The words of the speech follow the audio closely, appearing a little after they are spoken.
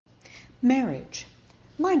Marriage.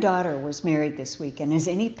 My daughter was married this week, and as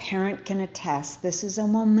any parent can attest, this is a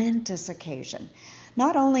momentous occasion.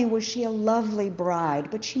 Not only was she a lovely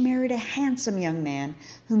bride, but she married a handsome young man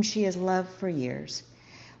whom she has loved for years.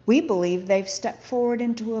 We believe they've stepped forward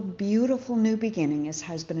into a beautiful new beginning as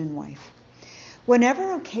husband and wife.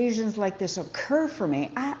 Whenever occasions like this occur for me,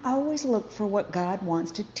 I always look for what God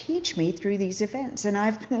wants to teach me through these events, and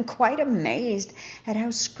I've been quite amazed at how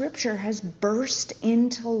Scripture has burst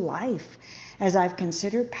into life as I've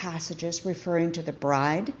considered passages referring to the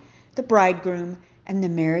bride, the bridegroom, and the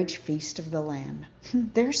marriage feast of the Lamb.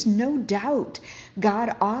 There's no doubt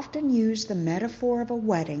God often used the metaphor of a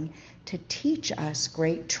wedding to teach us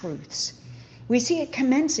great truths. We see it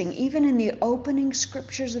commencing even in the opening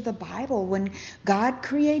scriptures of the Bible when God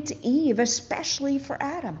creates Eve, especially for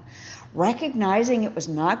Adam. Recognizing it was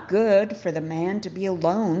not good for the man to be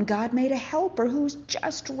alone, God made a helper who was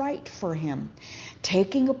just right for him.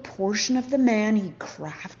 Taking a portion of the man, he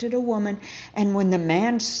crafted a woman, and when the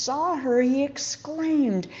man saw her, he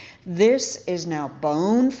exclaimed, "This is now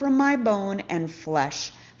bone from my bone and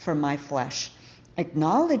flesh from my flesh,"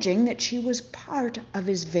 acknowledging that she was part of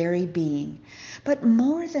his very being. But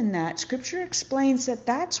more than that, Scripture explains that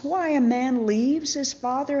that's why a man leaves his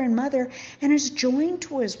father and mother and is joined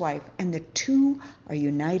to his wife, and the two are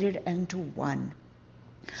united into one.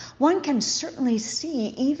 One can certainly see,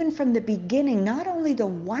 even from the beginning, not only the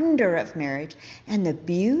wonder of marriage and the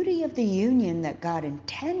beauty of the union that God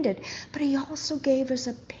intended, but he also gave us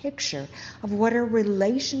a picture of what a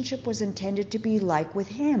relationship was intended to be like with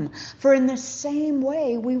him. For in the same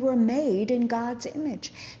way, we were made in God's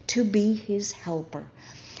image, to be his helper.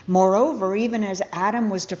 Moreover, even as Adam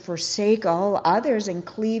was to forsake all others and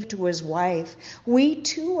cleave to his wife, we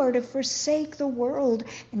too are to forsake the world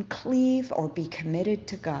and cleave or be committed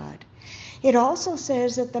to God. It also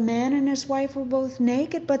says that the man and his wife were both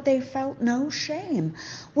naked, but they felt no shame.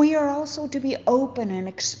 We are also to be open and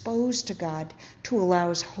exposed to God, to allow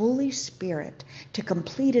his Holy Spirit to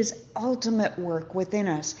complete his ultimate work within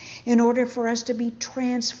us in order for us to be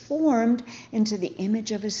transformed into the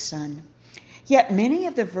image of his Son. Yet many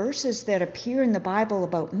of the verses that appear in the Bible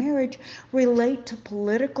about marriage relate to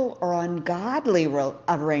political or ungodly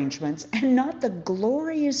arrangements and not the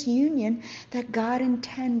glorious union that God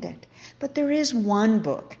intended. But there is one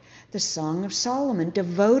book, the Song of Solomon,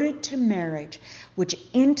 devoted to marriage, which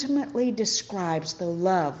intimately describes the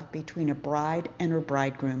love between a bride and her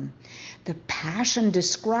bridegroom. The passion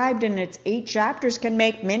described in its 8 chapters can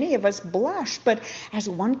make many of us blush, but as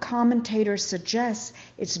one commentator suggests,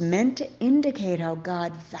 it's meant to indicate how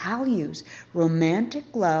God values romantic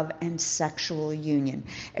love and sexual union,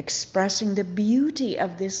 expressing the beauty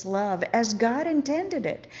of this love as God intended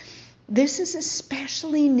it. This is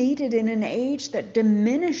especially needed in an age that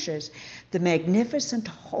diminishes the magnificent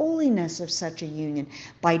holiness of such a union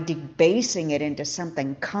by debasing it into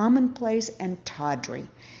something commonplace and tawdry.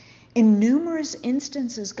 In numerous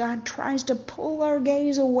instances, God tries to pull our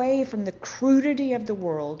gaze away from the crudity of the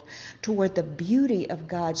world toward the beauty of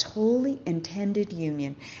God's holy intended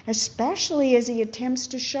union, especially as he attempts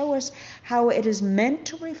to show us how it is meant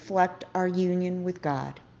to reflect our union with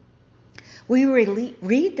God. We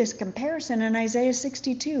read this comparison in Isaiah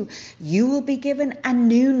 62. You will be given a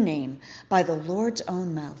new name by the Lord's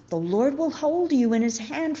own mouth. The Lord will hold you in his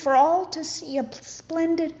hand for all to see, a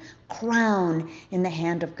splendid crown in the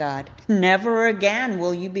hand of God. Never again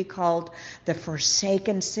will you be called the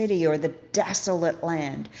forsaken city or the desolate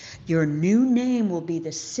land. Your new name will be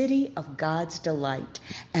the city of God's delight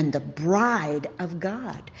and the bride of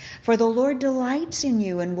God. For the Lord delights in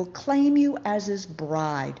you and will claim you as his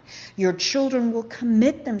bride. Your children will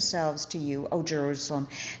commit themselves to you, O Jerusalem,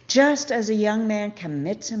 just as a young man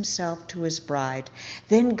commits himself to his bride.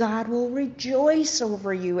 Then God will rejoice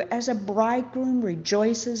over you as a bridegroom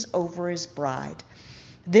rejoices over his bride.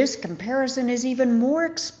 This comparison is even more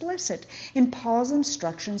explicit in Paul's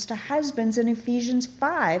instructions to husbands in Ephesians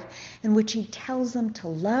 5, in which he tells them to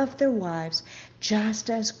love their wives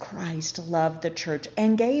just as Christ loved the church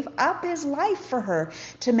and gave up his life for her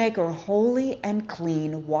to make her holy and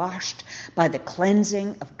clean, washed by the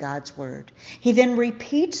cleansing of God's word. He then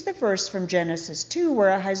repeats the verse from Genesis 2 where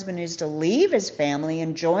a husband is to leave his family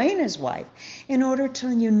and join his wife in order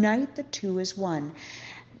to unite the two as one.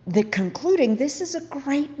 Concluding, this is a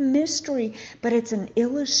great mystery, but it's an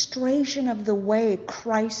illustration of the way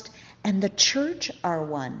Christ and the church are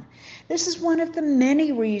one. This is one of the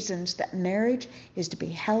many reasons that marriage is to be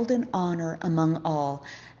held in honor among all,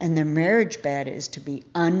 and the marriage bed is to be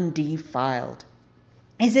undefiled.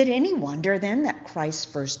 Is it any wonder then that Christ's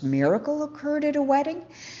first miracle occurred at a wedding?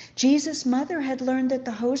 Jesus' mother had learned that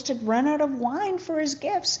the host had run out of wine for his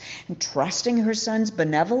gifts, and trusting her son's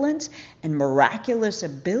benevolence and miraculous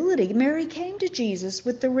ability, Mary came to Jesus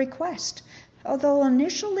with the request. Although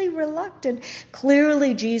initially reluctant,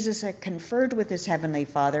 clearly Jesus had conferred with his heavenly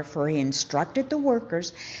Father, for he instructed the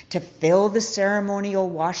workers to fill the ceremonial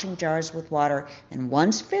washing jars with water, and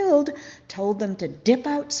once filled, told them to dip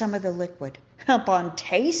out some of the liquid. Upon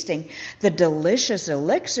tasting the delicious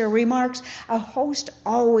elixir, remarks, a host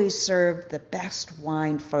always served the best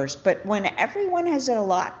wine first, but when everyone has a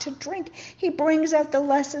lot to drink, he brings out the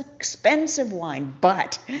less expensive wine.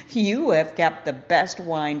 But you have kept the best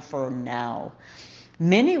wine for now.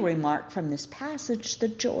 Many remark from this passage the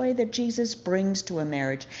joy that Jesus brings to a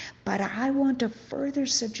marriage, but I want to further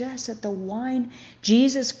suggest that the wine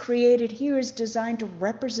Jesus created here is designed to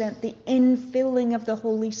represent the infilling of the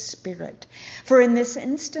Holy Spirit. For in this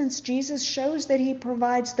instance, Jesus shows that he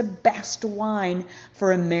provides the best wine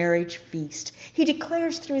for a marriage feast. He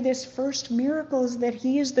declares through this first miracle that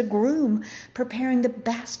he is the groom preparing the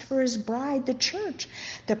best for his bride, the church,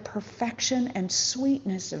 the perfection and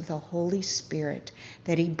sweetness of the Holy Spirit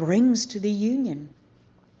that he brings to the union.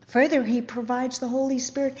 Further, he provides the Holy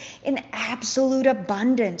Spirit in absolute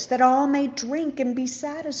abundance that all may drink and be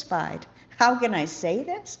satisfied. How can I say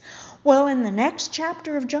this? Well, in the next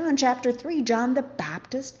chapter of John, chapter 3, John the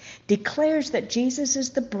Baptist declares that Jesus is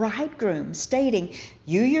the bridegroom, stating,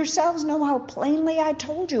 "You yourselves know how plainly I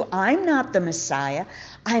told you, I'm not the Messiah.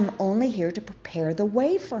 I'm only here to prepare the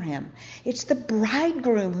way for him." It's the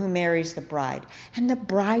bridegroom who marries the bride, and the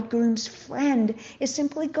bridegroom's friend is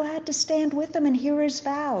simply glad to stand with him and hear his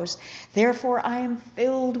vows. Therefore, I am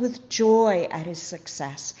filled with joy at his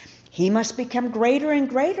success. He must become greater and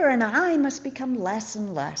greater, and I must become less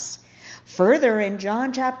and less. Further, in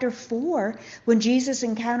John chapter 4, when Jesus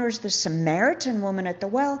encounters the Samaritan woman at the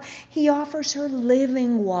well, he offers her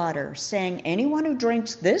living water, saying, "Anyone who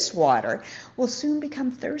drinks this water will soon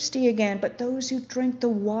become thirsty again, but those who drink the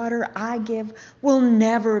water I give will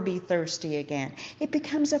never be thirsty again." It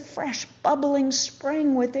becomes a fresh, bubbling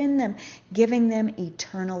spring within them, giving them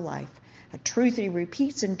eternal life. A truth he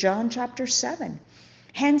repeats in John chapter 7.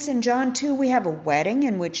 Hence, in John 2, we have a wedding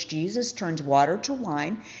in which Jesus turns water to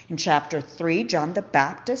wine. In chapter 3, John the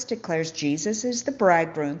Baptist declares Jesus is the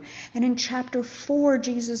bridegroom. And in chapter 4,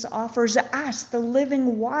 Jesus offers us the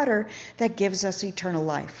living water that gives us eternal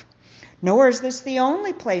life. Nor is this the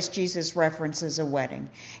only place Jesus references a wedding.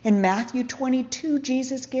 In Matthew 22,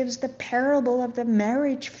 Jesus gives the parable of the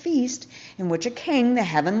marriage feast in which a king, the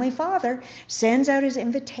heavenly Father, sends out his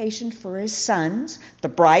invitation for his sons, the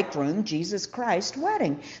bridegroom, Jesus Christ,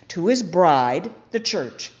 wedding, to his bride, the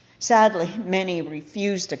church. Sadly, many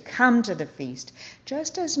refuse to come to the feast,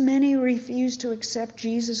 just as many refuse to accept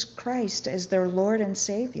Jesus Christ as their Lord and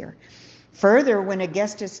Savior. Further, when a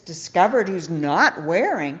guest is discovered who's not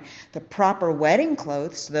wearing the proper wedding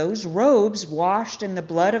clothes, those robes washed in the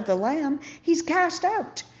blood of the Lamb, he's cast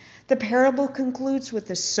out. The parable concludes with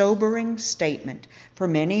a sobering statement, "For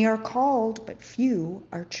many are called, but few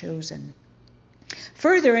are chosen."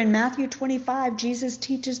 Further, in Matthew 25, Jesus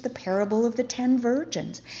teaches the parable of the 10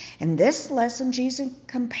 virgins. In this lesson, Jesus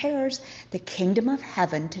compares the kingdom of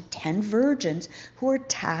heaven to 10 virgins who are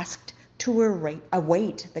tasked to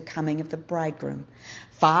await the coming of the bridegroom.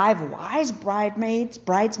 5 wise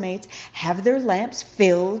bridesmaids have their lamps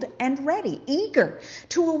filled and ready, eager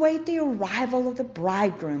to await the arrival of the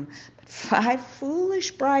bridegroom. But 5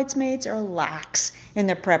 foolish bridesmaids are lax in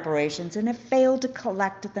their preparations and have failed to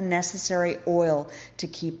collect the necessary oil to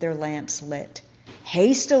keep their lamps lit.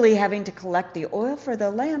 Hastily having to collect the oil for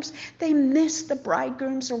the lamps, they miss the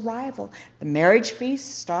bridegroom's arrival. The marriage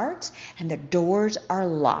feast starts and the doors are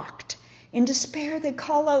locked. In despair, they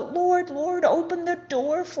call out, "Lord, Lord, open the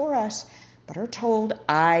door for us," but are told,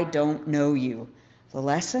 "I don't know you." The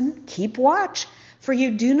lesson, keep watch, for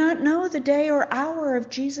you do not know the day or hour of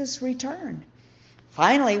Jesus' return.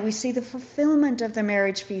 Finally, we see the fulfillment of the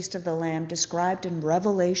marriage feast of the Lamb described in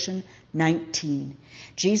Revelation 19.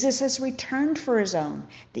 Jesus has returned for his own.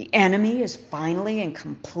 The enemy is finally and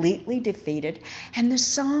completely defeated, and the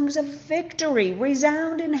songs of victory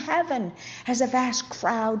resound in heaven as a vast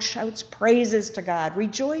crowd shouts praises to God,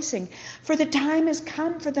 rejoicing, for the time has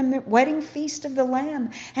come for the wedding feast of the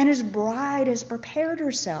Lamb, and his bride has prepared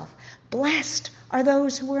herself. Blessed are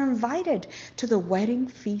those who are invited to the wedding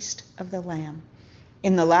feast of the Lamb.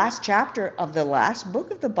 In the last chapter of the last book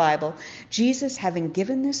of the Bible, Jesus, having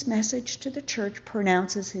given this message to the church,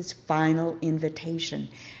 pronounces his final invitation,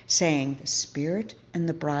 saying, "The Spirit and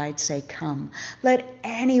the bride say, 'Come.' Let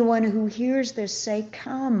anyone who hears this say,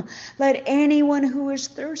 'Come.' Let anyone who is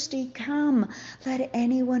thirsty come. Let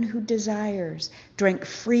anyone who desires drink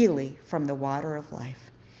freely from the water of life."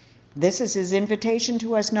 This is his invitation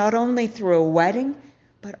to us, not only through a wedding,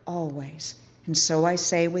 but always. And so I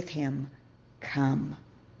say with him, come.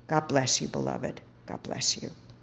 God bless you, beloved. God bless you.